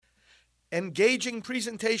engaging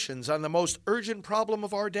presentations on the most urgent problem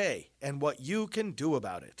of our day and what you can do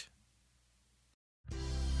about it.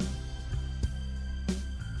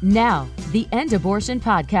 Now, the End Abortion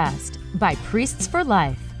Podcast by Priests for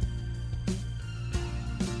Life.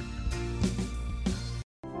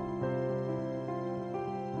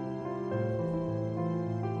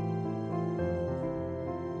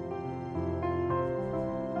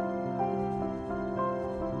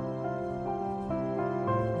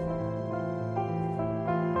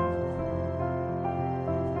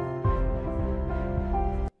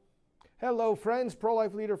 Hello, friends.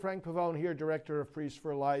 Pro-life leader Frank Pavone here, director of Priests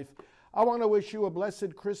for Life. I want to wish you a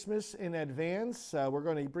blessed Christmas in advance. We're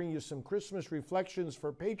going to bring you some Christmas reflections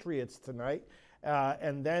for Patriots tonight,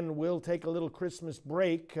 and then we'll take a little Christmas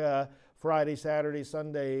break Friday, Saturday,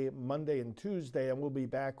 Sunday, Monday, and Tuesday, and we'll be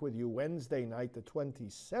back with you Wednesday night, the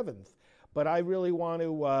 27th. But I really want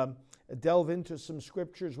to delve into some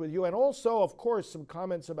scriptures with you, and also, of course, some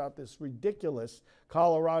comments about this ridiculous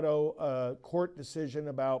Colorado court decision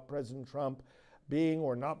about President Trump being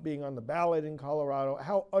or not being on the ballot in Colorado.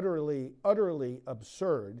 How utterly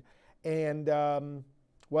absurd. And,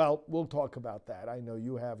 well, we'll talk about that. I know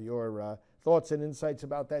you have your thoughts and insights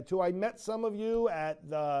about that, too. I met some of you at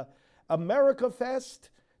the America Fest,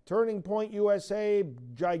 Turning Point USA,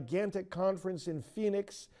 gigantic conference in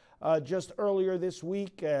Phoenix, just earlier this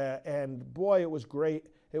week, and boy, it was great.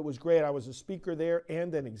 It was great. I was a speaker there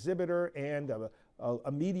and an exhibitor and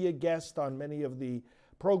a media guest on many of the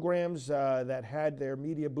programs that had their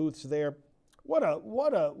media booths there. What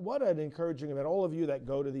an encouraging event. All of you that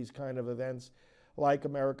go to these kind of events, like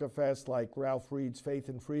America Fest, like Ralph Reed's Faith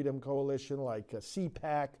and Freedom Coalition, like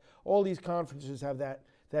CPAC, all these conferences have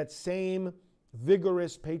that same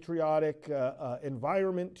vigorous, patriotic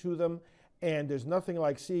environment to them. And there's nothing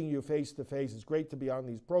like seeing you face to face. It's great to be on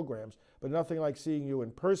these programs, but nothing like seeing you in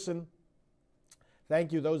person.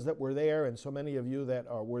 Thank you, those that were there, and so many of you that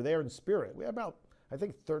were there in spirit. We had about, I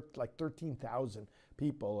think, like 13,000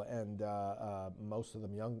 people, and most of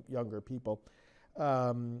them younger people.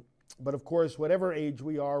 But of course, whatever age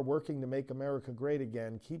we are, working to make America great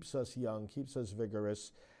again keeps us young, keeps us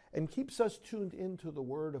vigorous, and keeps us tuned into the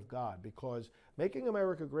Word of God, because making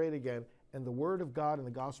America great again and the Word of God and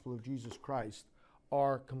the gospel of Jesus Christ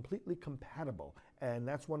are completely compatible. And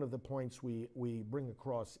that's one of the points we bring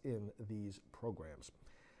across in these programs.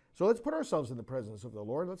 So let's put ourselves in the presence of the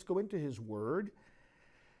Lord. Let's go into His Word.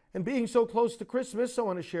 And being so close to Christmas, I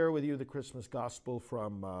want to share with you the Christmas gospel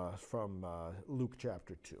from Luke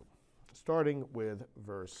chapter 2, starting with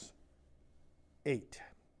verse 8.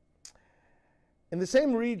 In the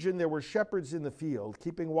same region there were shepherds in the field,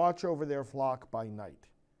 keeping watch over their flock by night.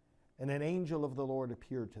 And an angel of the Lord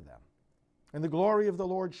appeared to them. And the glory of the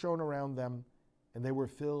Lord shone around them, and they were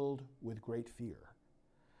filled with great fear.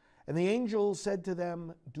 And the angel said to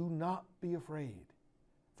them, "Do not be afraid,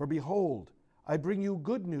 for behold, I bring you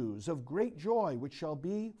good news of great joy, which shall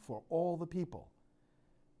be for all the people.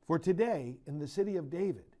 For today, in the city of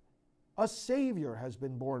David, a Savior has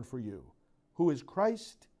been born for you, who is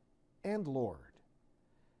Christ and Lord.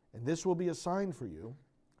 And this will be a sign for you.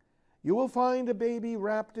 You will find a baby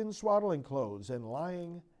wrapped in swaddling clothes and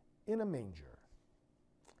lying in a manger."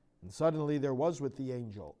 And suddenly there was with the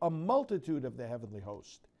angel a multitude of the heavenly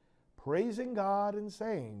host, praising God and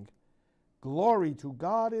saying, "Glory to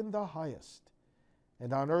God in the highest,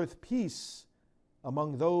 and on earth peace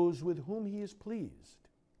among those with whom He is pleased."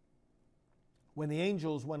 When the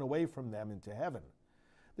angels went away from them into heaven,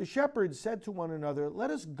 the shepherds said to one another, "Let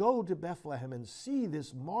us go to Bethlehem and see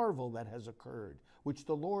this marvel that has occurred, which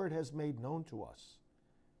the Lord has made known to us."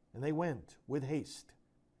 And they went with haste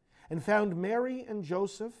and found Mary and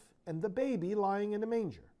Joseph and the baby lying in a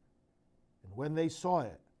manger. And when they saw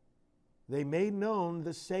it, they made known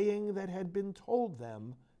the saying that had been told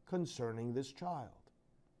them concerning this child.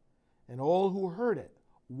 And all who heard it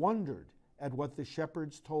wondered at what the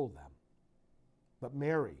shepherds told them. But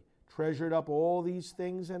Mary treasured up all these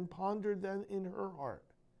things and pondered them in her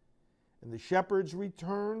heart. And the shepherds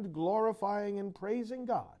returned, glorifying and praising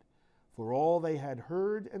God for all they had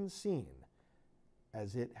heard and seen,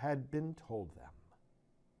 as it had been told them.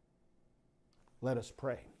 Let us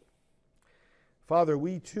pray. Father,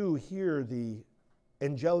 we too hear the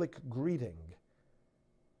angelic greeting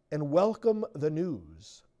and welcome the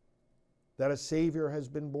news that a Savior has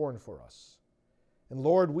been born for us. And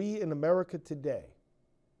Lord, we in America today,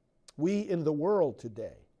 we in the world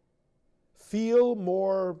today, feel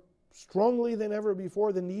more strongly than ever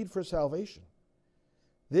before the need for salvation.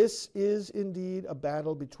 This is indeed a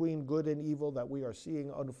battle between good and evil that we are seeing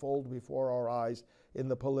unfold before our eyes in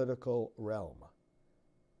the political realm.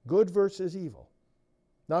 Good versus evil.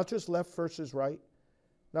 Not just left versus right,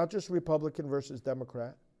 not just Republican versus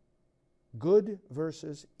Democrat, good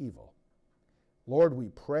versus evil. Lord, we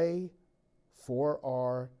pray for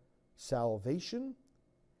our salvation,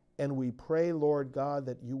 and we pray, Lord God,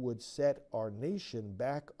 that you would set our nation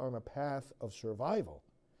back on a path of survival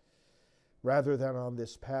rather than on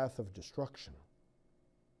this path of destruction.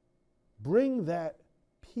 Bring that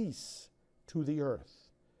peace to the earth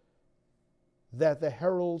that the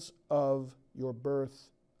heralds of your birth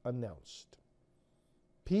announced.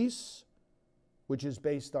 Peace which is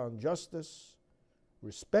based on justice,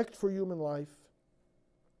 respect for human life,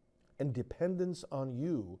 and dependence on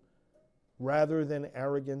you rather than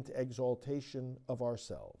arrogant exaltation of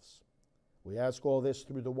ourselves. We ask all this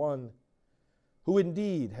through the one who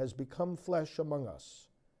indeed has become flesh among us,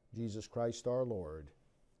 Jesus Christ our Lord.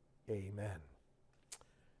 Amen.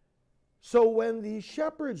 So when the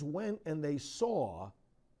shepherds went and they saw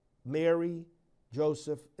Mary,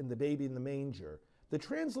 Joseph, and the baby in the manger, the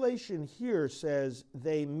translation here says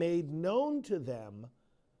they made known to them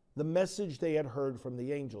the message they had heard from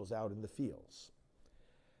the angels out in the fields.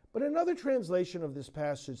 But another translation of this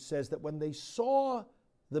passage says that when they saw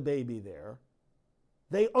the baby there,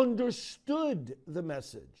 they understood the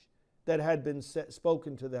message that had been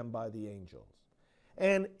spoken to them by the angels.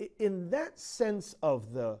 And in that sense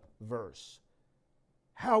of the verse,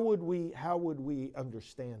 how would we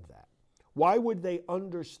understand that? Why would they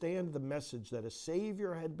understand the message that a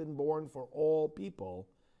Savior had been born for all people?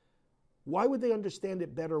 Why would they understand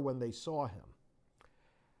it better when they saw him?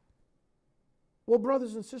 Well,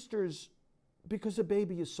 brothers and sisters, because a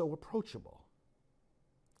baby is so approachable.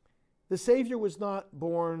 The Savior was not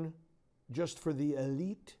born just for the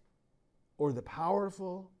elite or the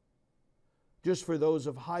powerful, just for those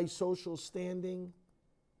of high social standing.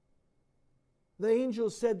 The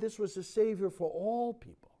angels said this was a Savior for all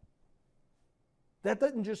people. That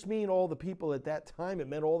doesn't just mean all the people at that time, it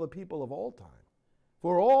meant all the people of all time.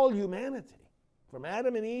 For all humanity, from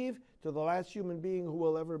Adam and Eve to the last human being who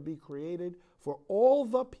will ever be created, for all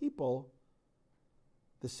the people,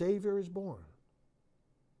 the Savior is born.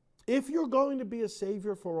 If you're going to be a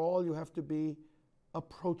Savior for all, you have to be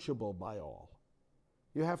approachable by all.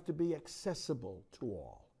 You have to be accessible to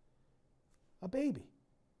all. A baby.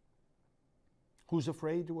 Who's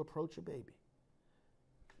afraid to approach a baby?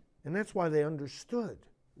 And that's why they understood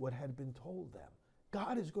what had been told them.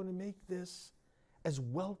 God is going to make this as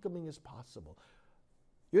welcoming as possible.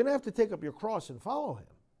 You're going to have to take up your cross and follow him.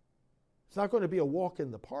 It's not going to be a walk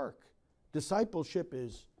in the park. Discipleship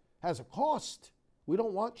has a cost. We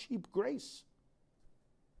don't want cheap grace.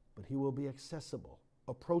 But he will be accessible,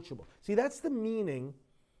 approachable. See, that's the meaning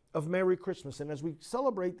of Merry Christmas. And as we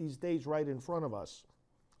celebrate these days right in front of us,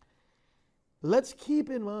 let's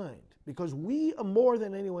keep in mind, because we more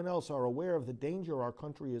than anyone else are aware of the danger our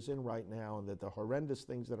country is in right now and that the horrendous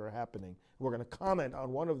things that are happening. We're going to comment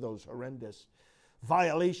on one of those horrendous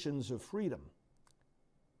violations of freedom.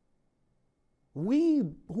 We,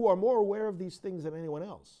 who are more aware of these things than anyone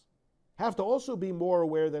else, have to also be more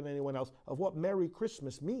aware than anyone else of what Merry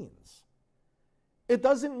Christmas means. It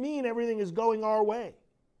doesn't mean everything is going our way.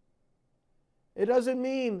 It doesn't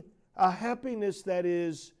mean a happiness that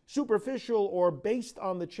is superficial or based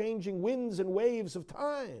on the changing winds and waves of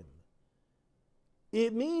time.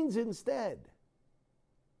 It means instead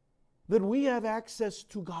that we have access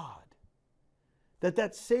to God,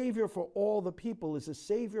 that Savior for all the people is a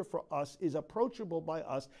Savior for us, is approachable by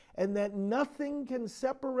us, and that nothing can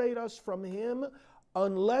separate us from him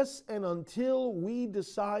unless and until we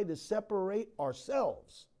decide to separate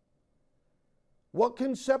ourselves. What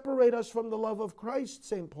can separate us from the love of Christ,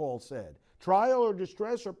 St. Paul said? Trial or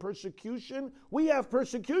distress or persecution? We have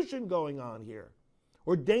persecution going on here.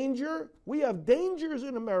 Or danger? We have dangers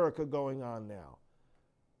in America going on now.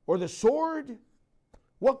 Or the sword?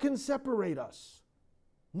 What can separate us?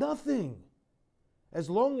 Nothing. As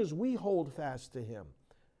long as we hold fast to him.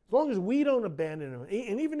 As long as we don't abandon him.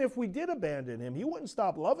 And even if we did abandon him, he wouldn't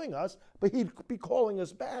stop loving us, but he'd be calling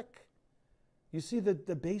us back. You see the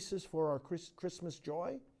basis for our Christmas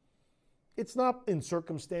joy? It's not in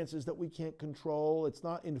circumstances that we can't control. It's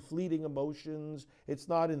not in fleeting emotions. It's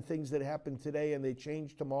not in things that happen today and they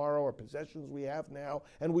change tomorrow, or possessions we have now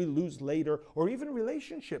and we lose later, or even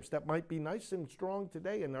relationships that might be nice and strong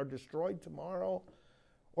today and are destroyed tomorrow,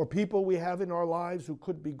 or people we have in our lives who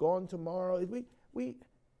could be gone tomorrow.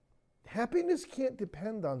 Happiness can't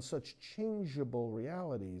depend on such changeable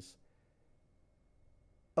realities.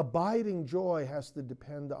 Abiding joy has to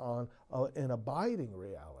depend on an abiding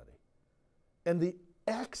reality. And the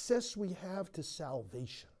access we have to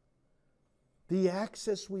salvation, the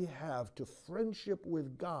access we have to friendship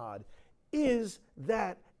with God, is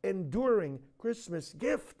that enduring Christmas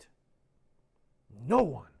gift. No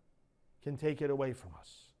one can take it away from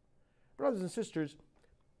us. Brothers and sisters,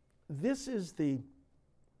 this is the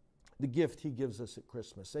gift he gives us at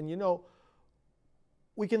Christmas. And you know,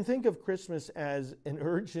 we can think of Christmas as an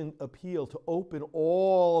urgent appeal to open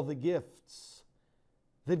all the gifts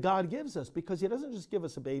that God gives us, because he doesn't just give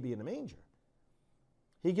us a baby in a manger.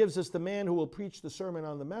 He gives us the man who will preach the Sermon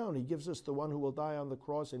on the Mount. He gives us the one who will die on the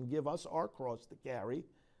cross and give us our cross to carry.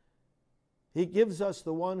 He gives us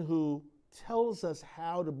the one who tells us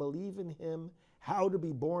how to believe in him, how to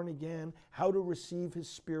be born again, how to receive his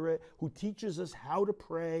Spirit, who teaches us how to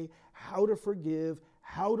pray, how to forgive,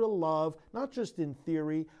 how to love, not just in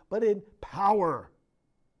theory, but in power.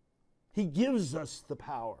 He gives us the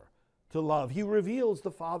power to love. He reveals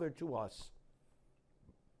the Father to us.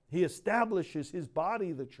 He establishes his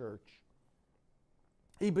body, the church.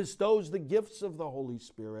 He bestows the gifts of the Holy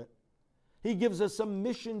Spirit. He gives us a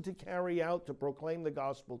mission to carry out, to proclaim the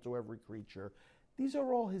gospel to every creature. These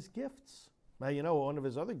are all his gifts. Now, you know, one of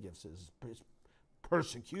his other gifts is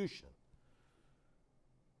persecution.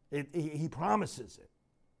 He promises it.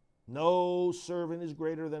 No servant is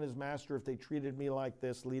greater than his master. If they treated me like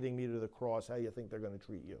this, leading me to the cross, how do you think they're going to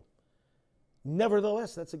treat you?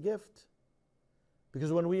 Nevertheless, that's a gift.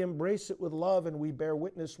 Because when we embrace it with love and we bear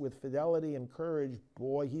witness with fidelity and courage,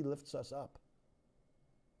 boy, he lifts us up.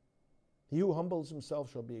 He who humbles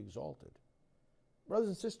himself shall be exalted. Brothers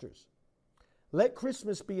and sisters, let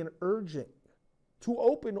Christmas be an urging to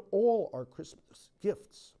open all our Christmas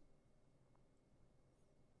gifts.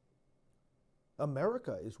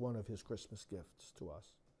 America is one of his Christmas gifts to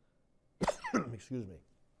us. Excuse me.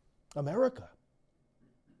 America.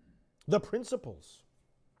 The principles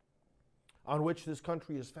on which this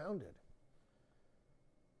country is founded.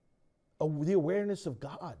 The awareness of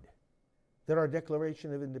God that our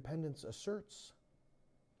Declaration of Independence asserts.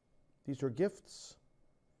 These are gifts.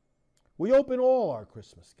 We open all our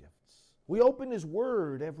Christmas gifts. We open his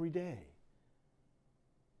word every day.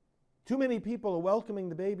 Too many people are welcoming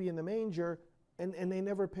the baby in the manger and they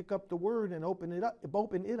never pick up the word and open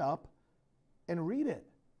it up and read it.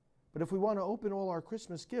 But if we want to open all our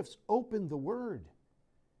Christmas gifts, open the word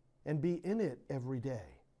and be in it every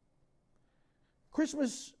day.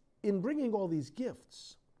 Christmas, in bringing all these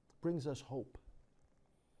gifts, brings us hope.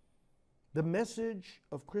 The message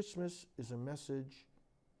of Christmas is a message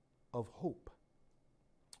of hope.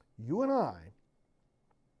 You and I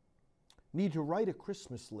need to write a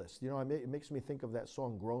Christmas list. You know, it makes me think of that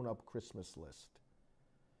song, Grown Up Christmas List.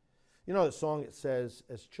 You know the song, it says,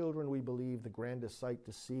 as children we believe the grandest sight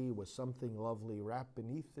to see was something lovely wrapped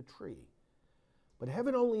beneath the tree. But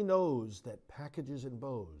heaven only knows that packages and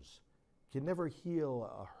bows can never heal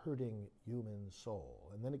a hurting human soul.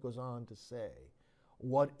 And then it goes on to say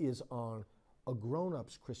what is on a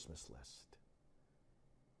grown-up's Christmas list.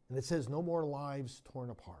 And it says no more lives torn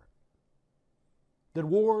apart, that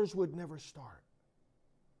wars would never start,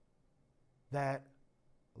 that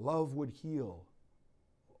love would heal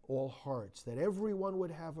all hearts, that everyone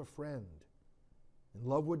would have a friend, and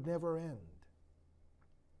love would never end.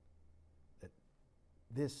 That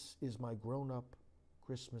this is my grown-up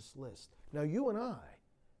Christmas list. Now you and I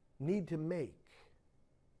need to make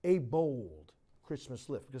a bold Christmas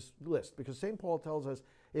list because St. Paul tells us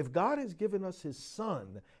if God has given us his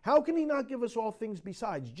Son, how can he not give us all things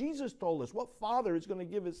besides? Jesus told us, what father is going to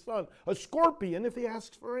give his son a scorpion if he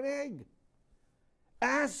asks for an egg?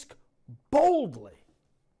 Ask boldly.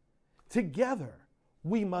 Together,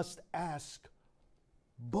 we must ask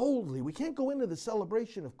boldly. We can't go into the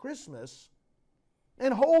celebration of Christmas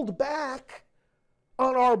and hold back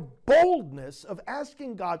on our boldness of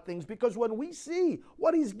asking God things, because when we see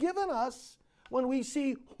what he's given us, when we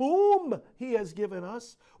see whom he has given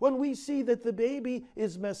us, when we see that the baby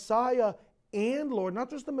is Messiah and Lord, not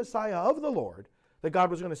just the Messiah of the Lord, that God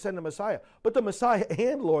was going to send a Messiah, but the Messiah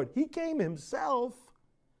and Lord, he came himself.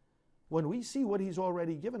 When we see what he's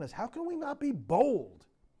already given us, how can we not be bold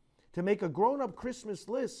to make a grown-up Christmas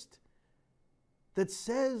list that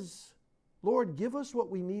says, Lord, give us what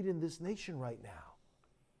we need in this nation right now.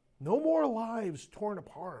 No more lives torn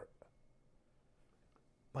apart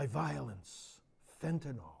by violence,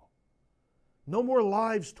 fentanyl. No more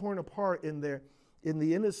lives torn apart in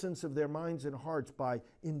the innocence of their minds and hearts by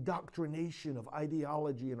indoctrination of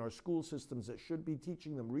ideology in our school systems that should be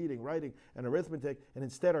teaching them reading, writing, and arithmetic, and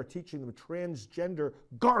instead are teaching them transgender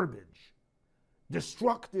garbage,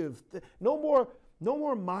 destructive. No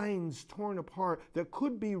more minds torn apart that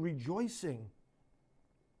could be rejoicing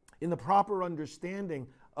in the proper understanding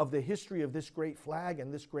of the history of this great flag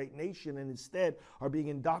and this great nation, and instead are being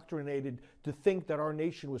indoctrinated to think that our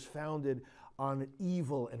nation was founded on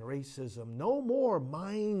evil and racism. No more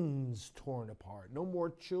minds torn apart. No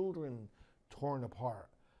more children torn apart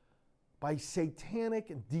by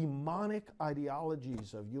satanic and demonic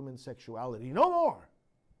ideologies of human sexuality. No more.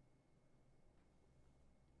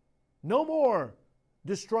 No more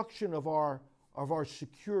destruction of our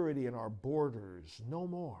security and our borders. No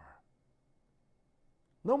more.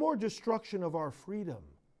 No more destruction of our freedom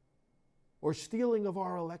or stealing of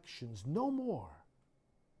our elections. No more.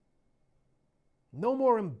 No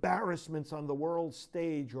more embarrassments on the world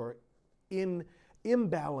stage or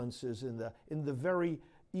imbalances in the very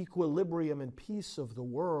equilibrium and peace of the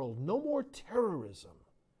world. No more terrorism.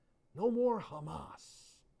 No more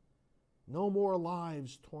Hamas. No more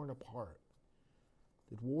lives torn apart.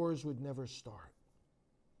 That wars would never start.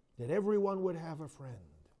 That everyone would have a friend.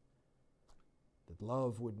 That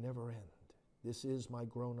love would never end. This is my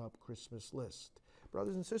grown-up Christmas list.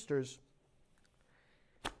 Brothers and sisters,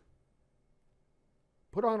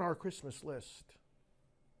 put on our Christmas list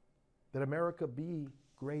that America be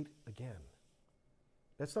great again.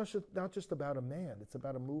 That's not just about a man, it's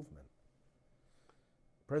about a movement.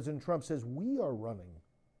 President Trump says we are running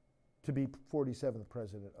to be 47th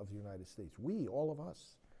President of the United States. We, all of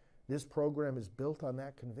us. This program is built on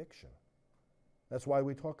that conviction. That's why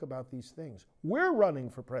we talk about these things. We're running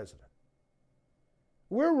for president.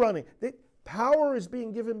 We're running. Power is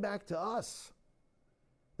being given back to us.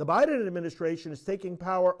 The Biden administration is taking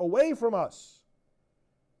power away from us.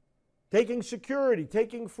 Taking security,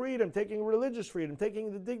 taking freedom, taking religious freedom,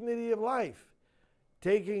 taking the dignity of life,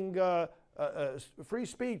 taking free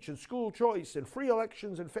speech and school choice and free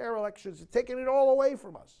elections and fair elections, taking it all away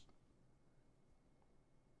from us.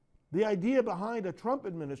 The idea behind a Trump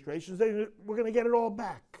administration is that we're going to get it all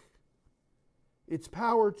back. It's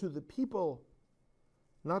power to the people,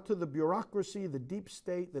 not to the bureaucracy, the deep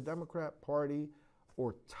state, the Democrat Party,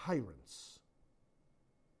 or tyrants.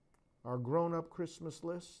 Our grown-up Christmas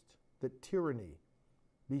list, that tyranny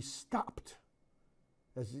be stopped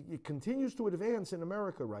as it continues to advance in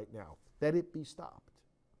America right now, that it be stopped,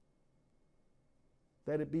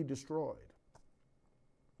 that it be destroyed.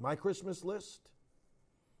 My Christmas list,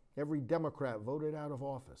 every Democrat voted out of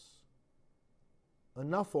office.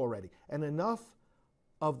 Enough already. And enough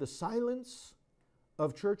of the silence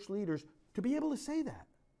of church leaders to be able to say that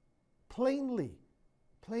plainly.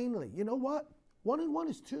 Plainly. You know what? 1 and 1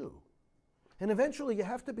 is 2. And eventually you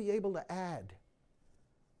have to be able to add.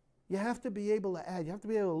 You have to be able to add. You have to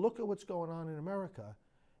be able to look at what's going on in America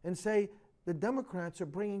and say the Democrats are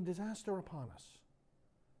bringing disaster upon us.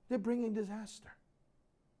 They're bringing disaster.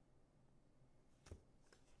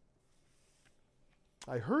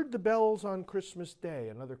 I heard the bells on Christmas Day,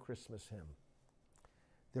 another Christmas hymn.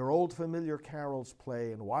 Their old familiar carols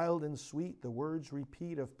play, and wild and sweet the words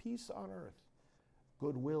repeat of peace on earth,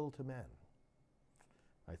 goodwill to men.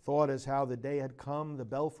 I thought as how the day had come, the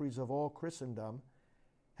belfries of all Christendom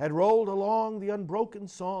had rolled along the unbroken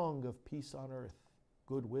song of peace on earth,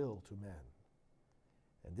 goodwill to men.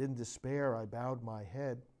 And in despair I bowed my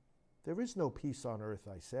head. There is no peace on earth,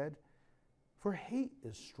 I said, for hate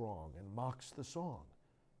is strong and mocks the song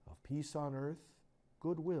of peace on earth,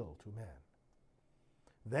 goodwill to men.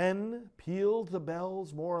 Then pealed the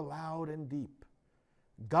bells more loud and deep.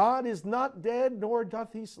 God is not dead, nor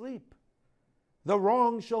doth he sleep. The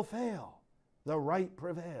wrong shall fail, the right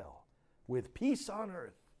prevail, with peace on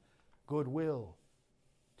earth, goodwill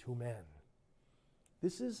to men.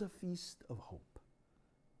 This is a feast of hope.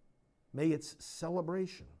 May its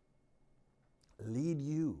celebration lead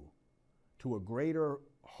you to a greater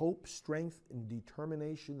hope, strength, and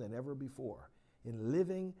determination than ever before in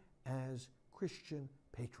living as Christian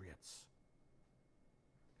patriots,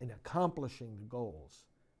 in accomplishing the goals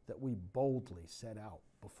that we boldly set out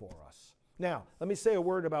before us. Now, let me say a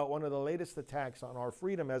word about one of the latest attacks on our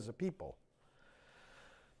freedom as a people.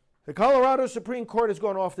 The Colorado Supreme Court has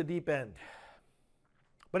gone off the deep end.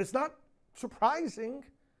 But it's not surprising.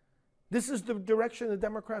 This is the direction the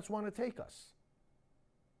Democrats want to take us.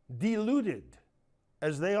 Deluded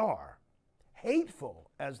as they are, hateful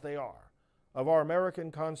as they are of our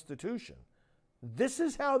American Constitution, this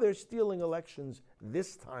is how they're stealing elections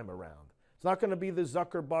this time around. It's not going to be the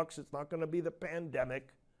Zuckerbucks. It's not going to be the pandemic.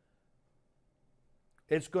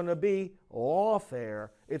 It's going to be lawfare.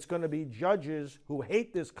 It's going to be judges who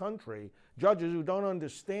hate this country, judges who don't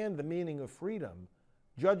understand the meaning of freedom,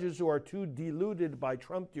 judges who are too deluded by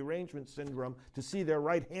Trump derangement syndrome to see their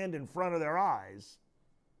right hand in front of their eyes.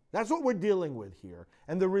 That's what we're dealing with here.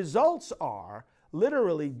 And the results are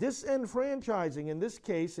literally disenfranchising, in this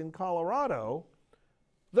case in Colorado,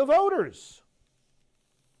 The voters.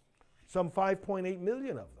 Some 5.8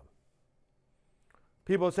 million of them.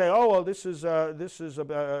 People say, oh, well, this is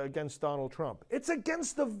against Donald Trump. It's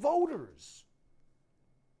against the voters.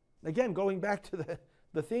 Again, going back to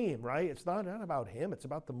the theme, right? It's not about him. It's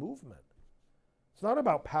about the movement. It's not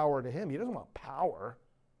about power to him. He doesn't want power.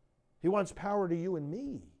 He wants power to you and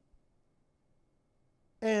me.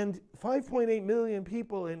 And 5.8 million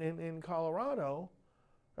people in Colorado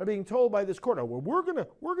are being told by this court, oh, well,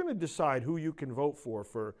 we're gonna decide who you can vote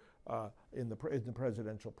for in the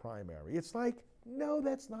presidential primary. It's like, no,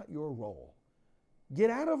 that's not your role. Get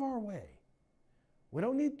out of our way. We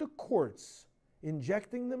don't need the courts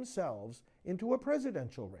injecting themselves into a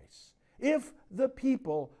presidential race. If the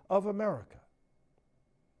people of America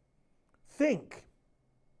think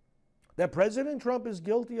that President Trump is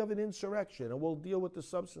guilty of an insurrection, and we'll deal with the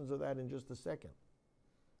substance of that in just a second,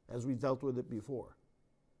 as we dealt with it before.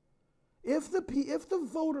 If the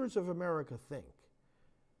voters of America think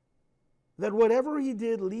that whatever he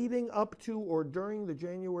did leading up to or during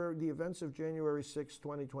the events of January 6,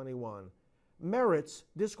 2021, merits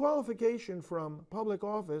disqualification from public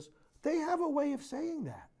office, they have a way of saying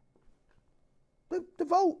that. The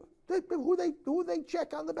vote, who they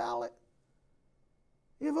check on the ballot.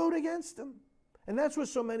 You vote against him. And that's what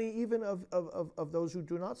so many, even of those who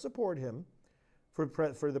do not support him for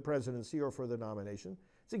the presidency or for the nomination,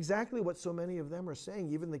 it's exactly what so many of them are saying,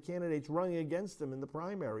 even the candidates running against him in the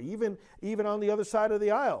primary, even on the other side of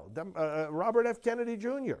the aisle. Robert F. Kennedy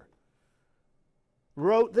Jr.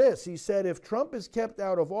 wrote this. He said, if Trump is kept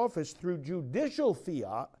out of office through judicial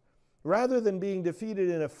fiat, rather than being defeated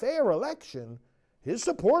in a fair election, his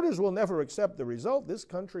supporters will never accept the result. This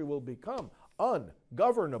country will become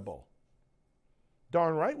ungovernable.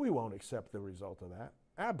 Darn right we won't accept the result of that.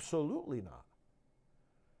 Absolutely not.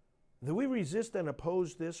 That we resist and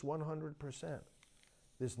oppose this 100%,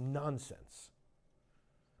 this nonsense.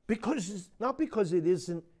 Not because it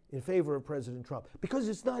isn't in favor of President Trump, because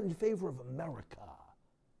it's not in favor of America.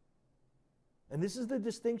 And this is the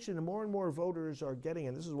distinction that more and more voters are getting,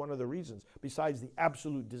 and this is one of the reasons, besides the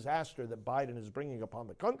absolute disaster that Biden is bringing upon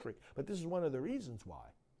the country, but this is one of the reasons why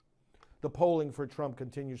the polling for Trump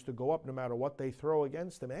continues to go up no matter what they throw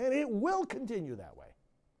against him, and it will continue that way.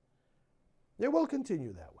 It will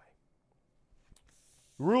continue that way.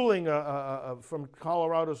 Ruling from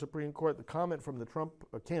Colorado Supreme Court, the comment from the Trump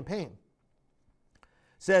campaign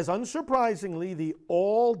says, unsurprisingly, the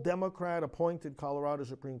all-Democrat appointed Colorado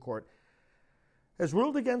Supreme Court has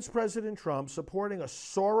ruled against President Trump supporting a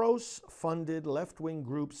Soros-funded left-wing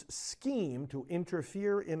group's scheme to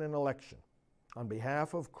interfere in an election on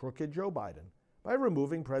behalf of crooked Joe Biden by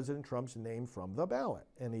removing President Trump's name from the ballot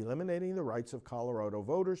and eliminating the rights of Colorado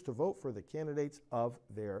voters to vote for the candidates of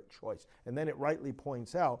their choice. And then it rightly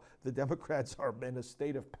points out the Democrats are in a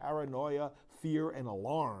state of paranoia, fear, and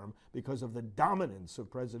alarm because of the dominance of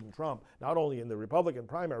President Trump, not only in the Republican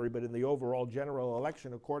primary, but in the overall general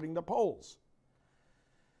election according to polls.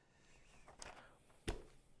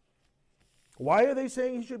 Why are they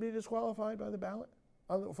saying he should be disqualified by the ballot,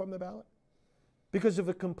 from the ballot? Because of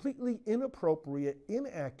a completely inappropriate,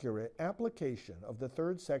 inaccurate application of the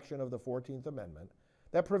third section of the 14th Amendment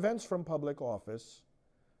that prevents from public office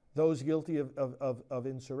those guilty of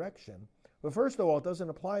insurrection. But first of all, it doesn't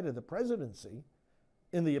apply to the presidency,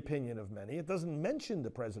 in the opinion of many. It doesn't mention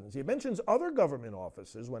the presidency. It mentions other government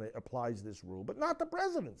offices when it applies this rule, but not the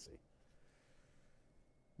presidency.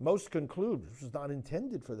 Most conclude this was not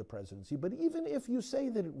intended for the presidency, but even if you say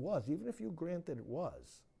that it was, even if you grant that it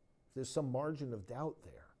was, there's some margin of doubt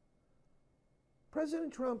there.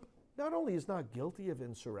 President Trump not only is not guilty of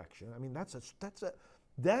insurrection, I mean, that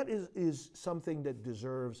is something that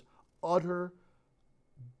deserves utter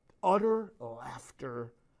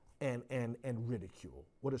laughter and ridicule.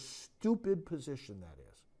 What a stupid position that is.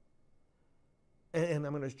 And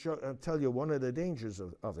I'm going to tell you one of the dangers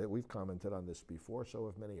of it. We've commented on this before, so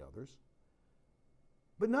have many others.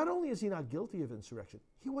 But not only is he not guilty of insurrection,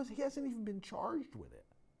 he hasn't even been charged with it.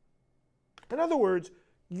 In other words,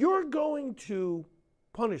 you're going to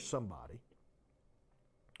punish somebody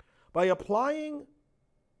by applying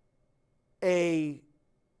a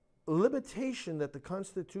limitation that the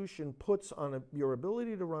Constitution puts on your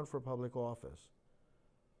ability to run for public office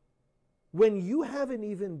when you haven't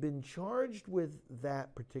even been charged with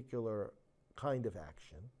that particular kind of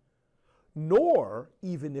action, nor,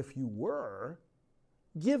 even if you were,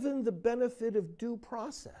 given the benefit of due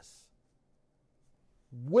process.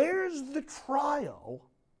 Where's the trial?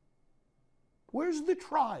 Where's the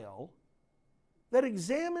trial that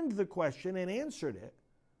examined the question and answered it,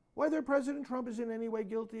 whether President Trump is in any way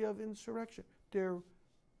guilty of insurrection? There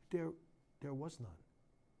was none.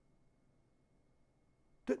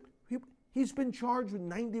 He's been charged with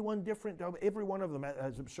 91 different, every one of them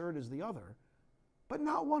as absurd as the other. But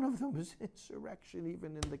not one of them is insurrection,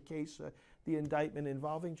 even in the case, the indictment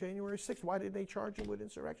involving January 6th. Why did they charge him with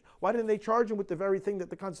insurrection? Why didn't they charge him with the very thing that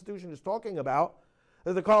the Constitution is talking about,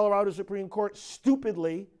 that the Colorado Supreme Court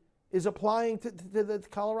stupidly is applying to the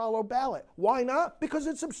Colorado ballot? Why not? Because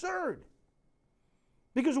it's absurd.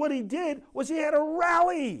 Because what he did was he had a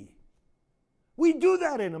rally. We do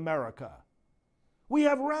that in America. We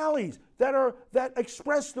have rallies that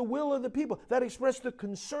express the will of the people, that express the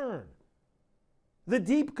concern, the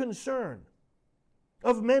deep concern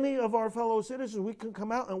of many of our fellow citizens. We can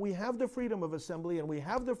come out and we have the freedom of assembly, and we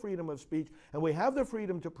have the freedom of speech, and we have the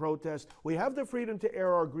freedom to protest. We have the freedom to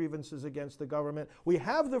air our grievances against the government. We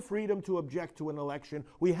have the freedom to object to an election.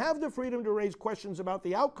 We have the freedom to raise questions about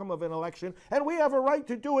the outcome of an election, and we have a right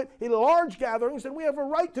to do it in large gatherings, and we have a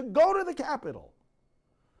right to go to the Capitol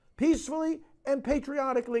peacefully and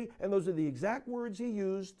patriotically, and those are the exact words he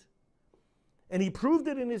used. And he proved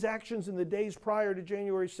it in his actions in the days prior to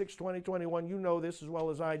January 6, 2021. You know this as well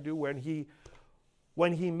as I do, when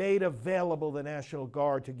he made available the National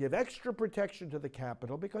Guard to give extra protection to the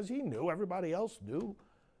Capitol, because he knew, everybody else knew,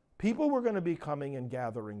 people were going to be coming and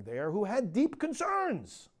gathering there who had deep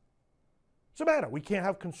concerns. What's the matter? We can't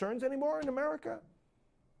have concerns anymore in America?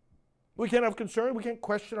 We can't have concerns? We can't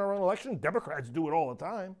question our own election? Democrats do it all the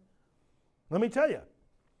time. Let me tell you,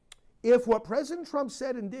 if what President Trump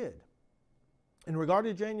said and did in regard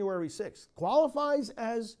to January 6th qualifies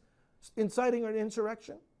as inciting an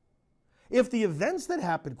insurrection, if the events that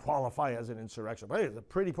happened qualify as an insurrection, it's a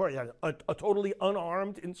pretty part, a totally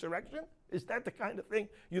unarmed insurrection? Is that the kind of thing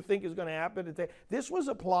you think is going to happen today? This was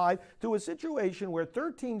applied to a situation where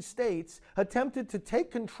 13 states attempted to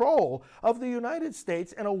take control of the United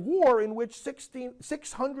States in a war in which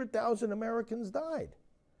 600,000 Americans died.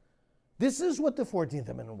 This is what the 14th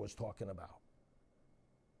Amendment was talking about.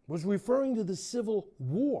 It was referring to the Civil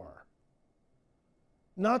War,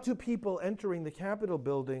 not to people entering the Capitol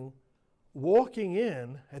building, walking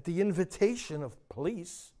in at the invitation of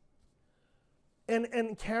police,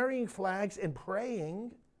 and carrying flags and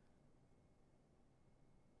praying,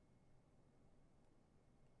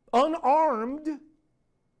 unarmed.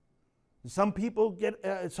 Some people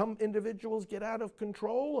some individuals get out of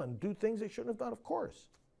control and do things they shouldn't have done, of course.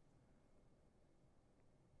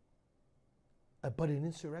 But an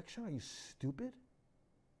insurrection? Are you stupid?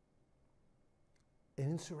 An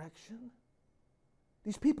insurrection?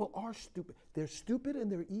 These people are stupid. They're stupid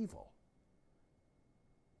and they're evil.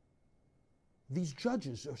 These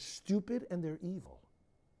judges are stupid and they're evil.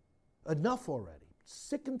 Enough already.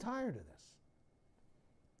 Sick and tired of this.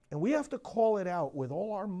 And we have to call it out with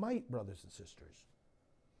all our might, brothers and sisters.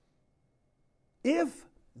 If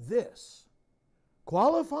this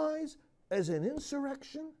qualifies as an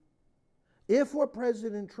insurrection, if what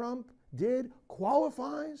President Trump did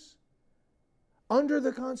qualifies under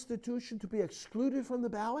the Constitution to be excluded from the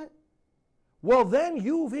ballot, well, then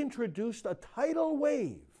you've introduced a tidal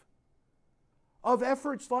wave of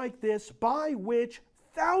efforts like this by which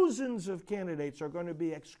thousands of candidates are going to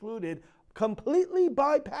be excluded, completely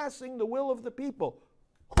bypassing the will of the people.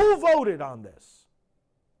 Who voted on this?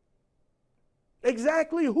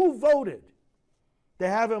 Exactly who voted to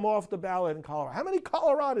have him off the ballot in Colorado? How many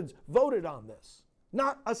Coloradans voted on this?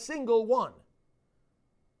 Not a single one.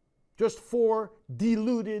 Just 4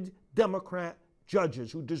 deluded Democrat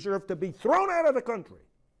judges who deserve to be thrown out of the country.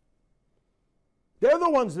 They're the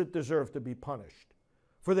ones that deserve to be punished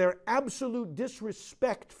for their absolute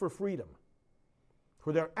disrespect for freedom,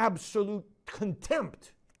 for their absolute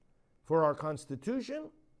contempt for our Constitution,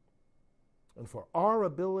 and for our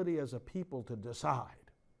ability as a people to decide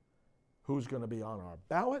who's going to be on our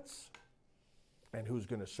ballots and who's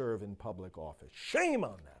going to serve in public office. Shame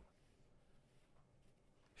on them.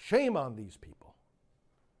 Shame on these people.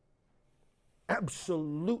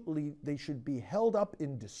 Absolutely, they should be held up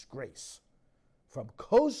in disgrace from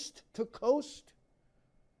coast to coast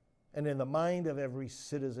and in the mind of every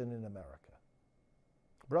citizen in America.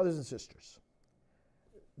 Brothers and sisters,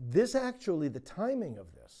 this actually, the timing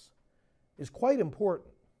of this is quite important.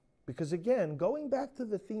 Because again, going back to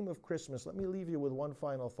the theme of Christmas, let me leave you with one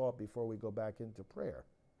final thought before we go back into prayer.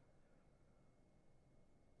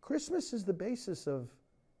 Christmas is the basis of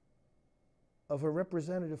a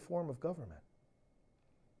representative form of government.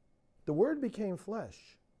 The Word became flesh,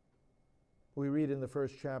 we read in the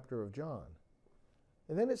first chapter of John.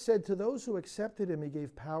 And then it said, to those who accepted him, he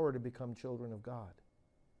gave power to become children of God.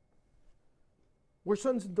 We're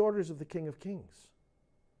sons and daughters of the King of Kings.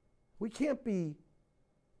 We can't be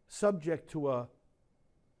subject to a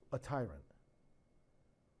tyrant.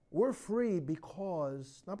 We're free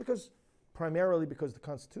because, not because primarily because the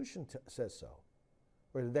Constitution says so,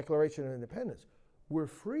 or the Declaration of Independence. We're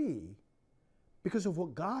free because of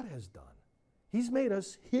what God has done. He's made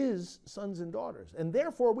us his sons and daughters, and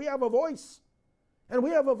therefore we have a voice, and we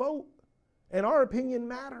have a vote, and our opinion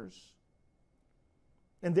matters.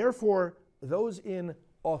 And therefore, those in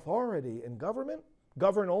authority in government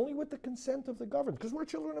govern only with the consent of the governed, because we're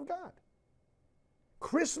children of God.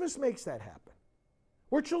 Christmas makes that happen.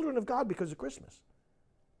 We're children of God because of Christmas.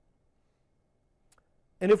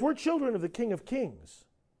 And if we're children of the King of Kings,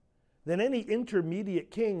 then any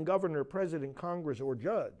intermediate king, governor, president, Congress, or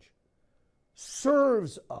judge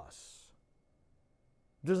serves us,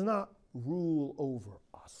 does not rule over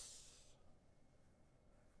us.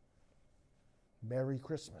 Merry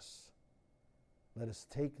Christmas. Let us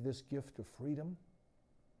take this gift of freedom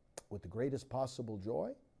with the greatest possible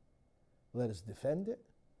joy. Let us defend it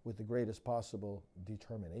with the greatest possible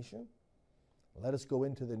determination. Let us go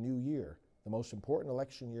into the new year, the most important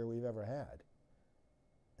election year we've ever had,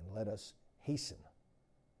 and let us hasten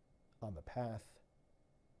on the path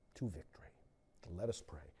to victory. Let us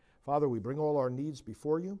pray. Father, we bring all our needs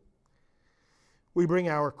before you. We bring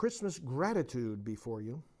our Christmas gratitude before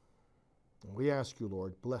you. And we ask you,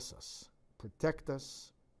 Lord, bless us, protect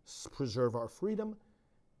us, preserve our freedom,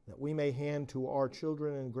 that we may hand to our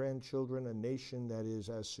children and grandchildren a nation that is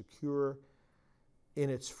as secure in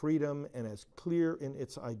its freedom and as clear in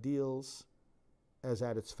its ideals as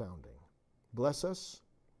at its founding. Bless us,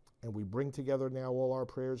 and we bring together now all our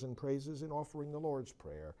prayers and praises in offering the Lord's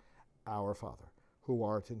Prayer. Our Father, who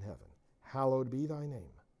art in heaven, hallowed be thy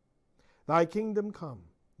name. Thy kingdom come,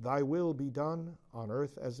 thy will be done on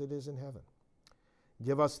earth as it is in heaven.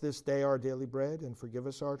 Give us this day our daily bread, and forgive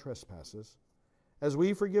us our trespasses, as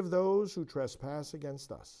we forgive those who trespass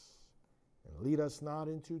against us. And lead us not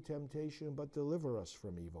into temptation, but deliver us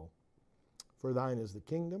from evil. For thine is the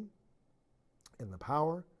kingdom, and the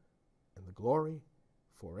power, and the glory,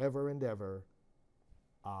 forever and ever.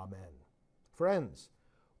 Amen. Friends,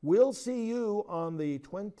 we'll see you on the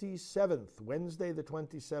 27th, Wednesday the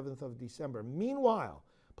 27th of December. Meanwhile,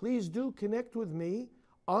 please do connect with me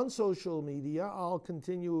on social media. I'll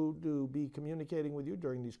continue to be communicating with you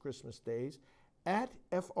during these Christmas days at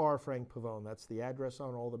FR Frank Pavone. That's the address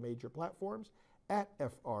on all the major platforms, at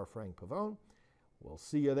FR Frank Pavone. We'll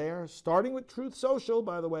see you there, starting with Truth Social,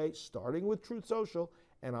 by the way, starting with Truth Social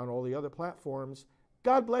and on all the other platforms.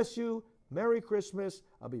 God bless you. Merry Christmas.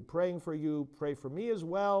 I'll be praying for you. Pray for me as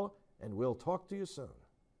well, and we'll talk to you soon.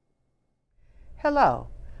 Hello,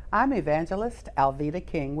 I'm Evangelist Alveda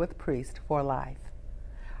King with Priest for Life.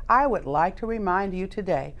 I would like to remind you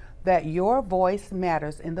today that your voice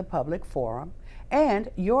matters in the public forum and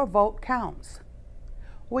your vote counts.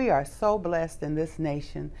 We are so blessed in this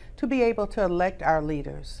nation to be able to elect our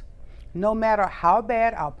leaders. No matter how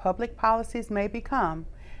bad our public policies may become,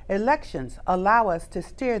 elections allow us to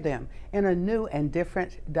steer them in a new and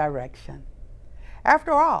different direction.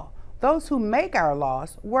 After all, those who make our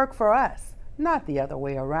laws work for us, not the other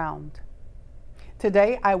way around.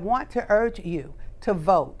 Today, I want to urge you to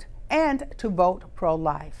vote and to vote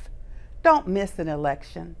pro-life. Don't miss an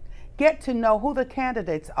election. Get to know who the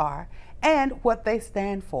candidates are and what they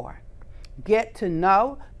stand for. Get to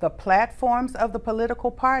know the platforms of the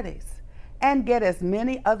political parties and get as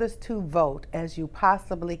many others to vote as you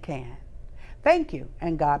possibly can. Thank you,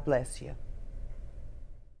 and God bless you.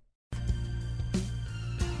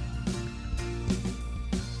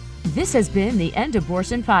 This has been the End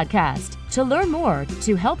Abortion Podcast. To learn more,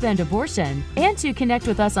 to help end abortion, and to connect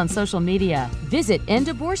with us on social media, visit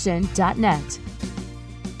endabortion.net.